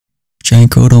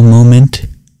GiantGrotle moment.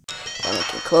 And we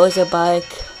can close our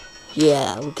bike.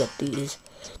 Yeah, we got these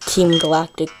Team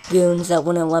Galactic goons that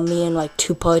wouldn't let me in like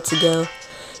 2 parts ago.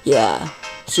 Yeah,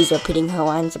 she's repeating her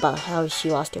lines about how she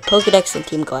lost her Pokedex and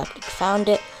Team Galactic found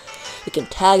it. We can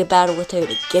tag a battle with her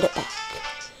to get it back.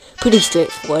 Pretty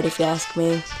straightforward if you ask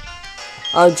me.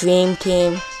 Our dream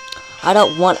team. I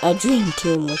don't want a dream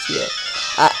team with you.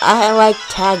 I like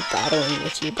tag battling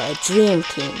with you, but a dream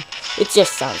team, it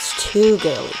just sounds too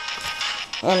girly.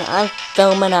 And I'm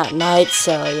filming at night,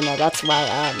 so, you know, that's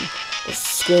why, the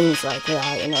screen's like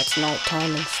that, you know, it's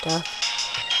nighttime and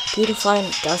stuff. Beautifly in a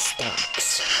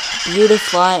Dustox.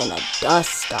 Beautifly in a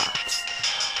Dustox.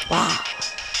 Wow.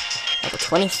 Level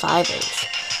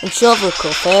 25ers. And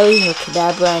Silvercrow Fairy or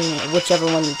Kadabra, and whichever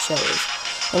one you chose.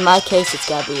 In my case, it's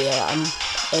gotta be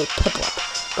a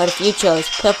Piplup. But if you chose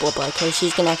Piplup, like her,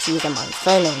 she's gonna actually use a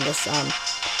Monferno in this,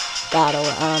 battle.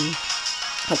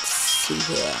 Let's see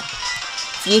here.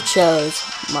 If you chose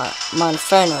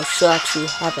Monferno, she'll actually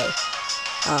have a,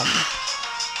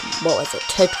 what was it,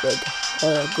 Turtwig,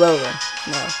 or Grotle,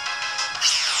 no.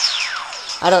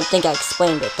 I don't think I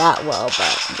explained it that well,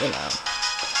 but, you know.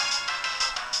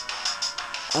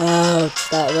 Ouch,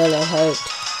 that really hurt.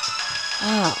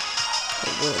 Ow,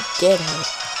 it really did hurt.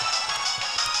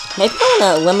 Maybe I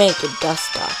want to eliminate the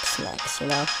Dustox next, you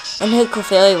know? And her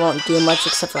Clefairy won't do much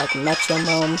except for, like,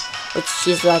 Metronome, which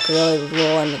she's, like, really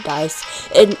rolling the dice.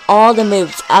 And all the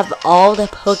moves, out of all the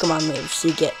Pokemon moves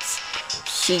she gets,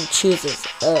 she chooses,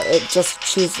 it just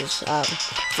chooses,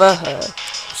 for her,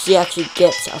 she actually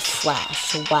gets a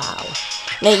Flash. Wow.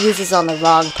 And it uses on the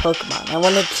wrong Pokemon. I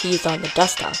wanted to use on the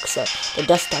Dustox, so the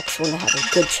Dustox wouldn't have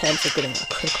a good chance of getting a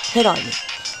critical hit on me.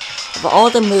 Of all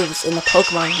the moves in the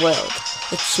Pokemon world,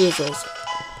 it chooses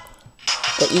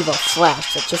the evil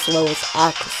Flash that just lowers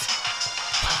accuracy.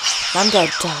 I'm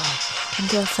gonna die. I'm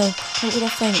gonna faint. I'm gonna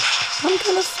faint. I'm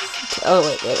gonna faint. Oh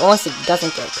wait, unless it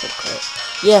doesn't get a critical hit.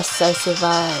 Yes, I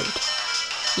survived.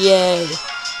 Yay.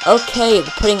 Okay, you're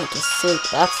putting it to sleep.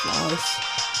 That's nice.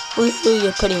 Woohoo,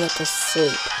 you're putting it to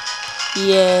sleep.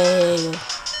 Yay.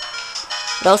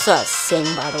 It also has Sing,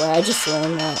 by the way. I just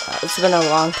learned that. It's been a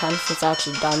long time since I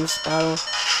actually done this battle.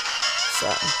 So,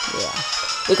 yeah.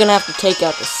 We're gonna have to take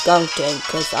out the Skunk Tank,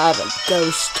 because I have a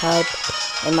Ghost type.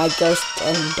 And my Ghost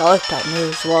and Dark type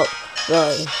moves won't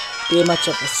really be much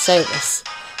of a service.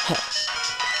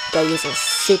 Gotta use a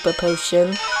Super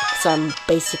Potion. So I'm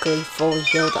basically fully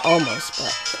healed almost,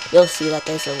 but you'll see that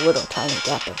there's a little tiny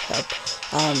gap of help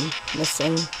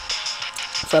missing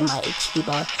from my HP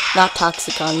bar. Not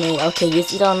toxic on me. Okay,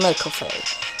 use it on the Clefairy.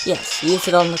 Yes, use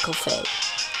it on the Clefairy.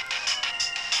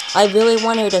 I really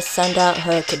want her to send out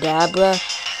her Kadabra,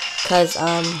 because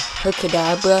her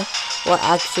Kadabra will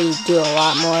actually do a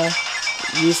lot more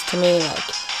use to me,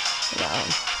 like, you know,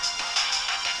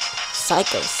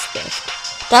 Psycho Swift.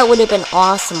 That would have been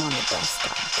awesome on the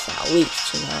Dustox, at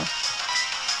least, you know.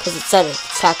 Because it said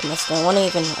attack missed, and it wouldn't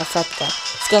even affect the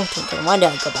Skunk Tank, and why did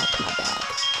I go back to my bag?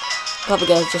 Probably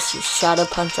gonna just use Shadow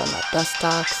Punch on that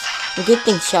Dustox. The good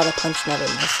thing Shadow Punch never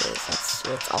misses. That's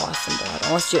what's awesome about it.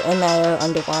 Unless you're in that air,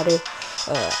 underwater,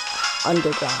 or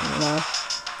underground, you know.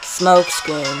 Smoke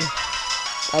Screen.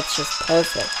 That's just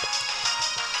perfect.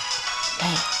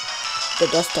 Man, the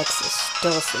Dustox is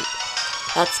still asleep.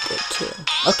 That's good too.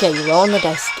 Okay, you're rolling the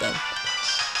dice again.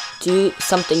 Do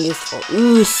something useful.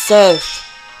 Ooh, Surf.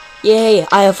 Yay,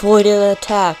 I avoided an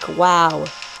attack. Wow.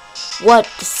 What?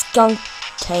 The Skunk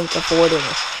Tank avoided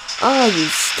it. Oh, you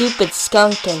stupid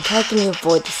Skunk Tank. How can you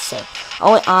avoid the Surf?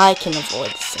 Only I can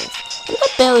avoid the Surf. And I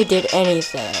barely did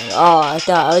anything. Oh, I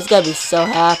thought I was gonna be so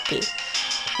happy.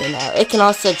 You know, it can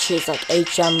also choose like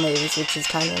HM moves, which is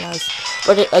kind of nice.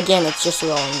 But again, it's just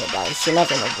rolling the dice. You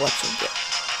never know what you get.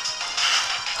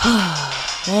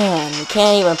 Man, you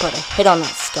can't even put a hit on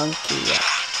that Skunky yet.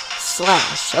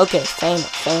 Slash. Okay, feign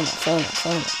it.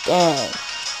 Dang.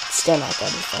 Still not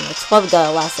gonna be fun. It's probably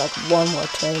gonna last like one more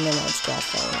turn and then it's gonna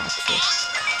fail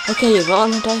actually. Okay, you're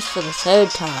rolling the dice for the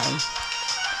 3rd time.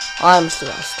 Arm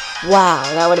Thrust. Wow,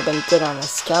 that would have been good on a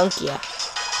Skunky at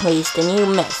least, and you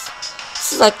miss.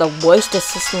 This is like the worst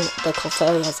assistant the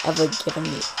Clefairy has ever given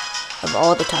me of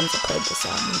all the times I played this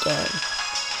game.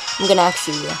 I'm gonna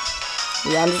actually,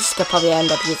 yeah, I'm just gonna probably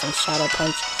end up using Shadow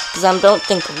Punch, because I don't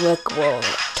think Rick will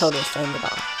totally faint it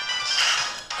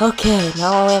off. Okay,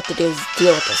 now all we have to do is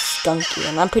deal with the Skunky,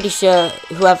 and I'm pretty sure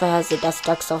whoever has the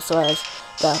Dustox also has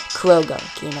the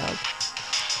Krogunk, you know.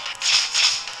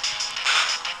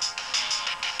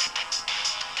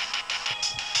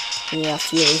 Yeah,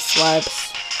 Fury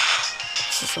Swipes.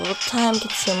 This is a little time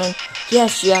consuming.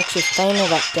 Yes, you actually fainted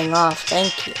that thing off,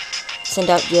 thank you. Send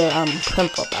out your,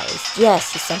 Pimple Bellies.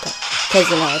 Yes, you sent out Because,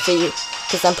 you know,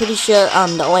 because I'm pretty sure,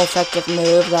 the only effective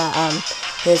move that,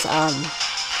 his,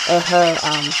 or her,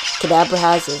 Kadabra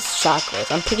has is Shockwave.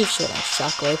 I'm pretty sure that's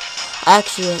Shockwave. I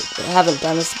actually haven't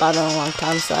done this battle in a long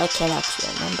time, so I can't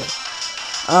actually remember.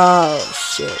 Oh,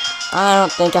 shit. I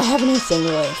don't think I have anything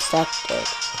really effective.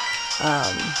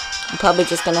 I'm probably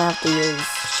just gonna have to use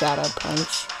Shadow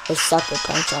Punch, or Sucker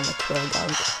Punch on the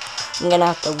Krogan. I'm gonna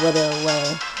have to wither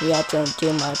away. You have to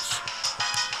do much.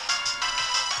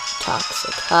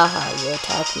 Toxic. Haha, your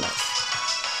attack miss.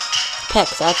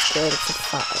 Pex, that's good.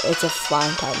 It's a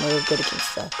flying type move, good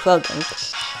against the Krogan.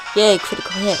 Yay,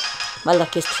 critical hit. My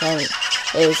luckiest turn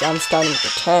is I'm starting to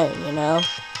turn, you know?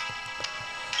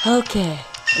 Okay.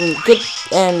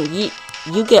 And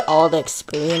you get all the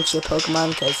experience your Pokemon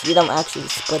because you don't actually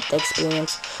split the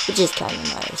experience, which is kind of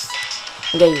nice.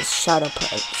 I'm gonna use Shadow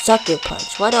Punch, Sucker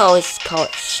Punch. Why do I always call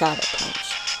it Shadow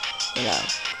Punch? You know,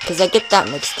 because I get that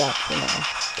mixed up, you know,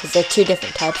 because they're two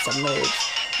different types of moves.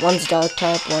 One's Dark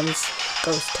type, one's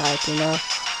Ghost type, you know.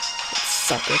 It's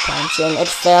Sucker Punch, and it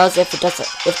fails if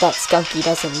that Skunky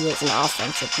doesn't use an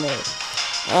offensive move.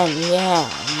 And yeah,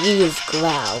 you use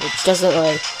Growl, which doesn't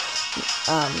really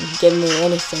give me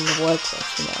anything to work with,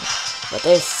 you know. But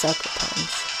there's Sucker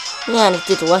Punch. Yeah, and it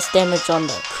did less damage on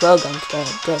the Krogan than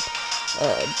it did.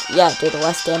 Yeah, it did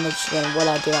less damage than what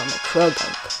I did on the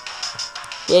Krogan.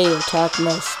 Yeah, your attack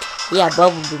missed. Yeah,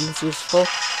 Bubble Beam is useful.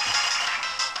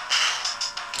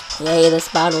 Yay, this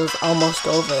battle is almost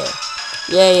over.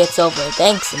 Yay, it's over.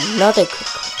 Thanks, another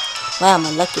critical. Wow,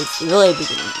 my luck is really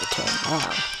beginning to turn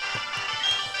now.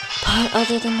 But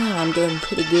other than that, I'm doing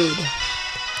pretty good.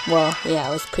 Well, yeah,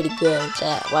 I was pretty good at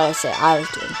that. Why did I say I was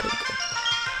doing pretty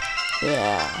good?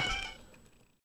 Yeah.